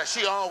know, that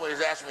she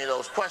always asks me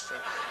those questions.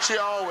 She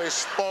always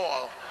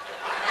spoil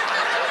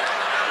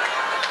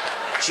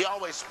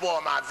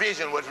my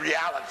vision with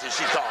reality,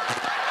 she calls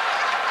it.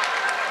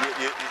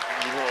 You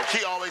know,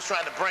 she always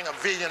trying to bring a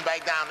vision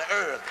back down to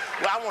earth.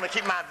 Well, I want to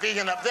keep my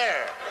vision up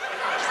there.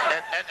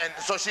 And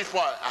so she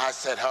spoiled. I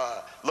said,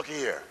 look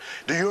here.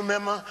 Do you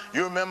remember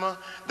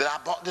that I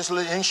bought this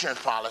little insurance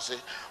policy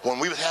when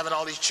we was having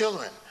all these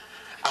children?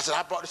 I said,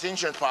 I bought this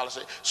insurance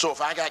policy so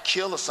if I got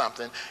killed or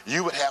something,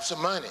 you would have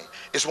some money.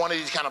 It's one of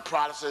these kind of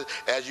policies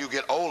as you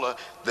get older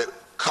that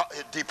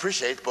it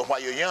depreciates, but while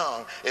you're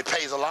young, it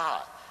pays a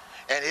lot.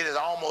 And it has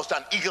almost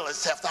done eagle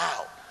itself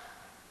out.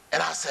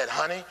 And I said,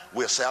 honey,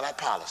 we'll sell that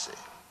policy.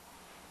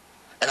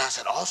 And I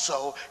said,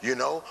 also, you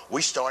know,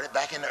 we started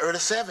back in the early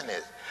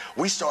 70s.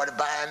 We started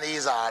buying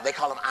these, they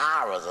call them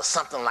IRAs or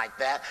something like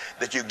that,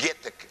 that you get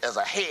as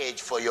a hedge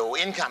for your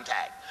income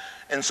tax.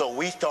 And so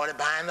we started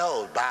buying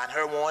those, buying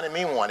her one and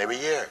me one every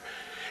year.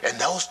 And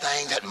those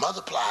things had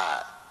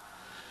multiplied.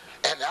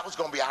 And that was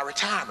going to be our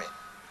retirement.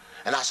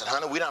 And I said,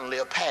 honey, we don't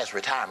live past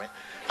retirement.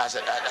 I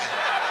said,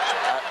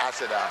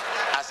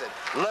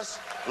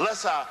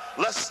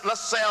 let's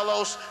sell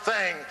those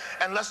things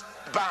and let's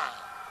buy.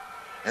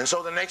 And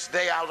so the next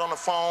day I was on the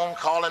phone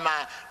calling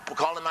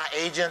my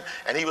agent,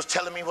 and he was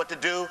telling me what to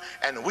do,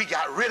 and we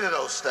got rid of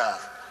those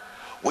stuff.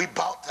 We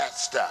bought that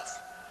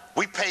stuff.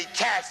 We paid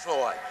cash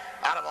for it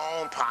out of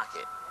our own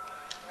pocket.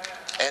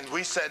 And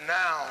we said,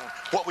 now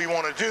what we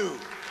want to do,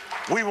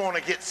 we want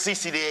to get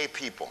CCDA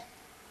people.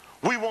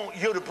 We want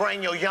you to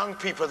bring your young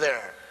people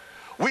there.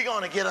 We're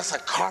going to get us a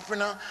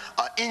carpenter,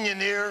 an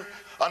engineer,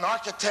 an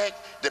architect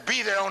to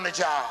be there on the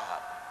job,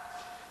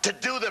 to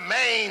do the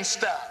main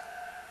stuff.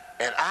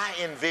 And I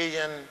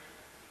envision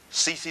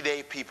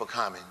CCDA people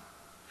coming,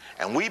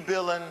 and we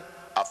building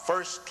a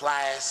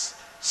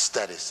first-class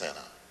study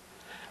center.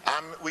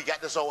 We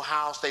got this old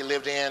house they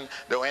lived in,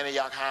 the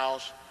Antioch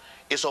house.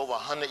 It's over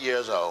 100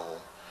 years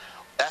old.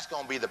 That's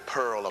going to be the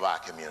pearl of our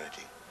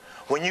community.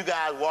 When you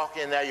guys walk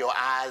in there, your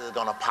eyes are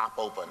going to pop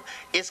open.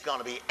 It's going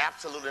to be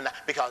absolutely not,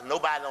 because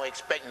nobody don't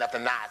expect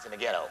nothing nice in the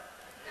ghetto.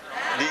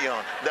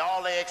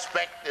 All they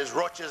expect is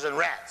roaches and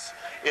rats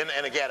in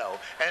the ghetto.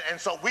 And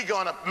so we're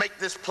going to make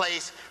this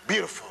place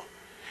beautiful.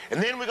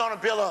 And then we're going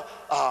to build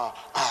a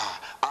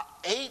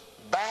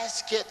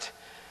 8-basket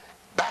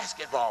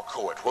basketball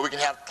court where we can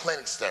have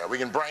clinics there. We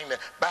can bring the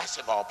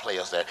basketball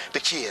players there, the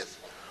kids.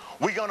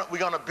 We're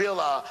gonna build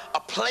a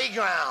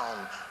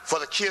playground for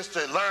the kids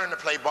to learn to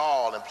play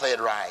ball and play it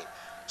right.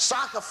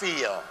 Soccer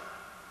field.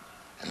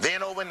 And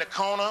then over in the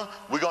corner,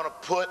 we're gonna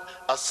put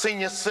a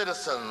senior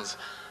citizens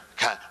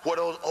where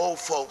those old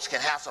folks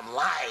can have some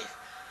life,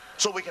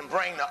 so we can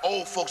bring the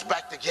old folks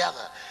back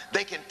together.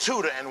 They can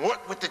tutor and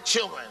work with the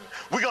children.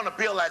 We're gonna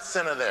build that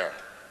center there.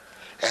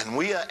 And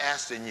we are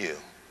asking you,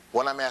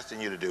 what I'm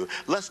asking you to do,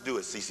 let's do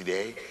it,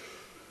 CCDA.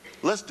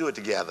 Let's do it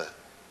together.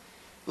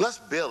 Let's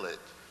build it.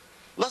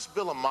 Let's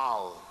build a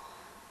model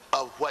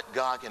of what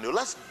God can do.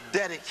 Let's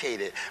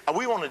dedicate it.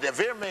 We want to,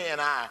 Vera Mae and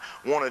I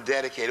want to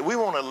dedicate it. We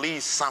want to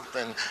leave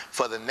something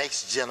for the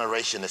next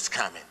generation that's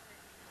coming.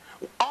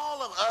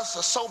 All of us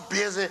are so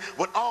busy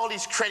with all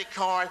these credit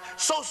cards,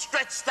 so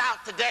stretched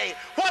out today.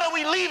 What are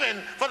we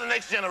leaving for the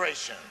next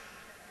generation?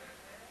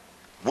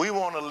 We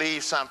want to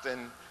leave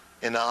something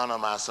in the honor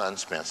of my son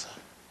Spencer.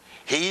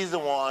 He's the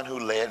one who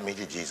led me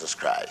to Jesus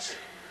Christ.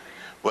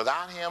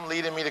 Without him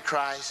leading me to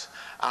Christ,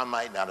 I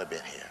might not have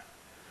been here.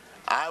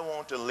 I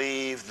want to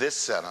leave this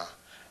center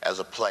as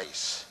a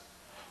place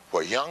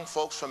where young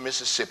folks from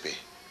Mississippi,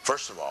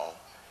 first of all,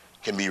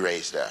 can be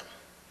raised up.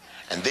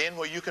 And then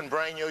where you can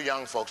bring your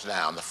young folks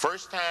down. The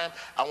first time,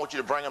 I want you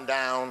to bring them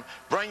down,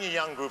 bring your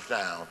young groups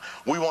down.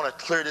 We want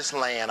to clear this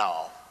land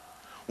off.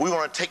 We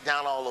want to take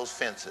down all those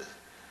fences.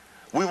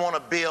 We want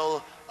to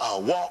build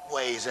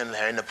walkways in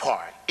there in the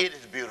park. It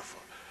is beautiful.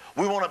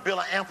 We want to build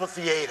an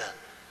amphitheater.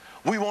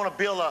 We want to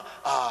build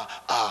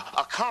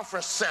a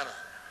conference center.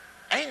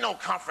 Ain't no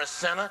conference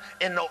center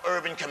in no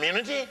urban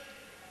community.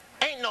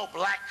 Ain't no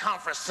black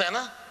conference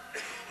center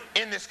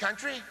in this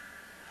country.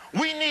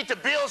 We need to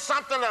build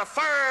something to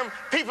affirm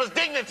people's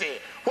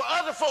dignity, where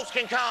other folks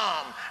can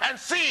come and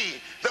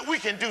see that we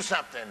can do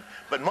something.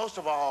 But most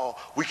of all,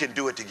 we can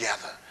do it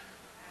together.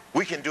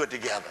 We can do it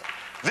together.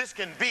 This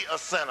can be a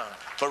center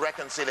for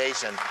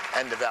reconciliation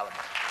and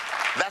development.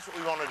 That's what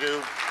we want to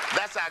do.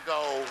 That's our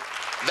goal.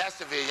 That's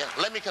the vision.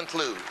 Let me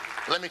conclude.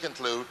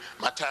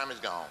 My time is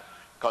gone,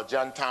 because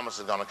John Thomas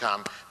is going to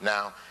come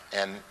now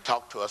and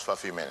talk to us for a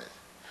few minutes.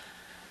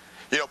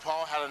 You know,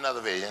 Paul had another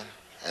vision,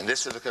 and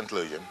this is the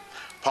conclusion.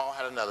 Paul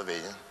had another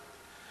vision,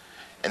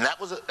 and that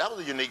was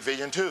a unique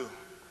vision too.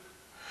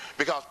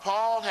 Because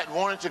Paul had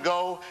wanted to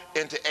go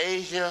into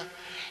Asia,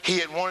 he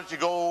had wanted to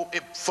go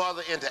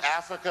further into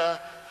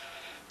Africa,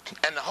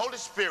 and the Holy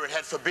Spirit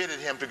had forbidden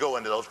him to go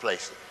into those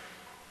places.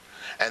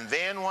 And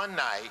then one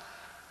night,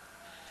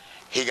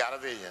 he got a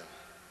vision.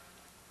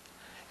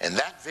 And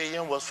that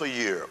vision was for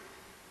Europe.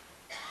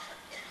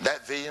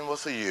 That vision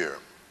was for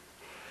Europe.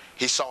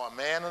 He saw a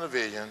man in a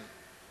vision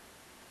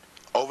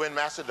over in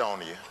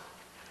Macedonia,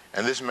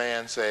 and this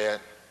man said,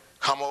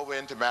 "Come over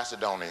into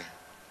Macedonia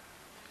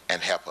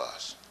and help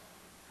us."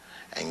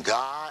 And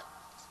God,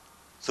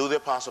 through the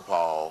Apostle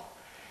Paul,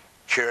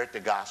 carried the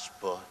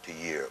gospel to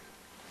Europe.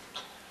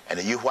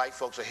 And you white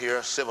folks are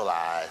here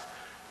civilized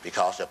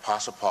because the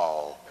Apostle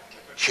Paul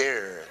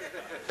carried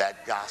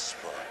that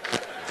gospel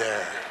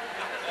there.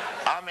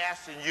 I'm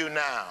asking you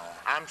now,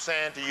 I'm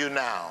saying to you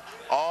now,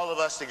 all of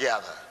us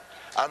together,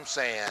 I'm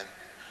saying,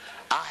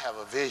 I have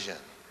a vision.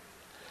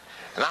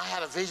 And I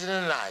had a vision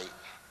tonight,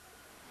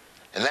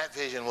 and that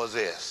vision was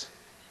this.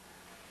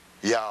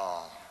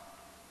 Y'all,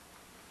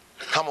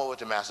 come over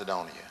to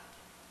Macedonia.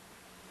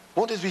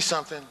 Won't this be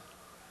something?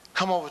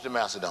 Come over to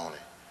Macedonia,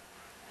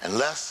 and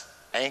let's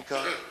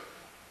anchor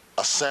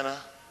a center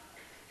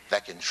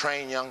that can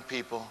train young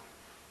people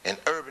in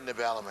urban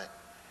development.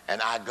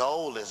 And our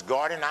goal is,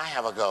 Gordon and I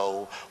have a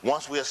goal.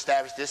 Once we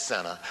establish this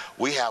center,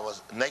 we have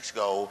a next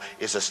goal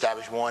is to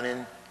establish one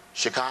in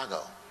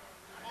Chicago.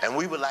 And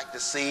we would like to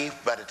see,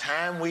 by the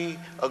time we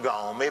are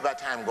gone, maybe by the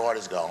time Gord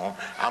is gone,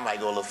 I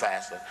might go a little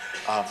faster.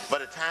 By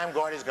the time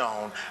Gord is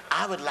gone,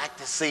 I would like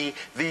to see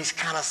these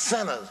kind of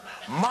centers,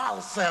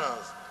 model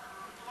centers,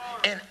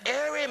 in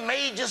every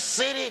major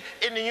city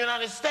in the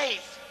United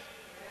States.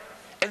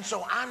 And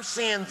so I'm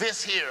seeing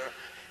this here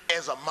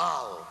as a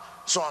model.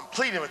 So I'm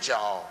pleading with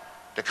y'all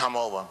to come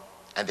over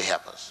and to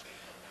help us.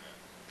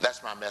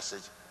 That's my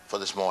message for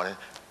this morning.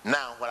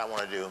 Now what I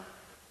want to do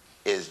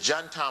is,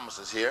 John Thomas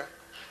is here.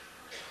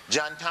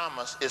 John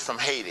Thomas is from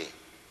Haiti.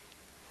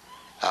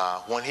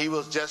 When he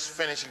was just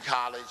finishing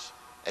college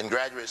and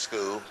graduate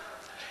school,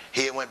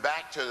 he went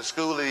back to the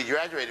school that he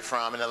graduated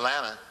from in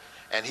Atlanta,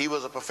 and he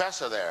was a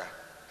professor there.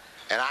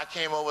 And I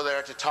came over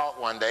there to talk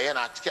one day, and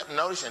I kept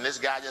noticing this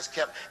guy just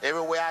kept,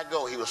 everywhere I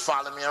go, he was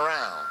following me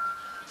around.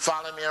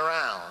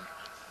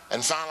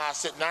 And finally I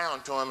sit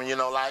down to him and,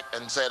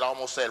 and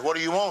almost said, "What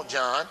do you want,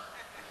 John?"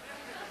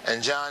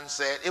 And John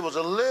said, it was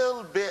a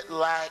little bit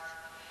like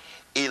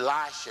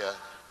Elisha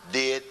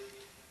did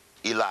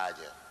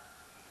Elijah.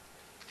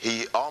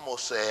 He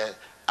almost said,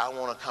 "I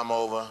want to come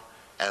over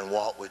and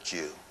walk with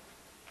you."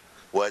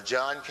 Well,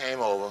 John came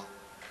over,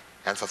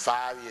 and for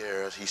 5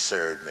 years he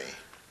served me.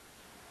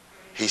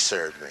 He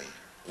served me.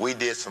 We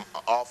did some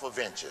awful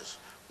ventures.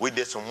 We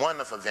did some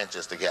wonderful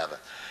ventures together.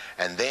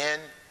 And then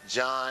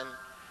John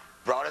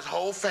brought his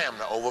whole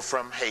family over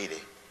from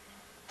Haiti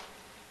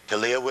to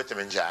live with him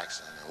in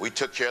Jackson. We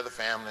took care of the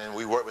family, and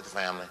we worked with the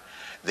family.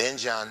 Then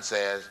John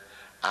says,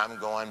 "I'm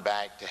going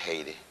back to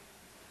Haiti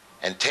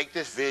and take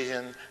this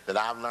vision that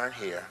I've learned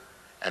here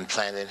and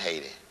plant it in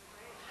Haiti."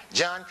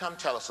 John, come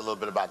tell us a little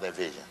bit about that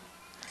vision.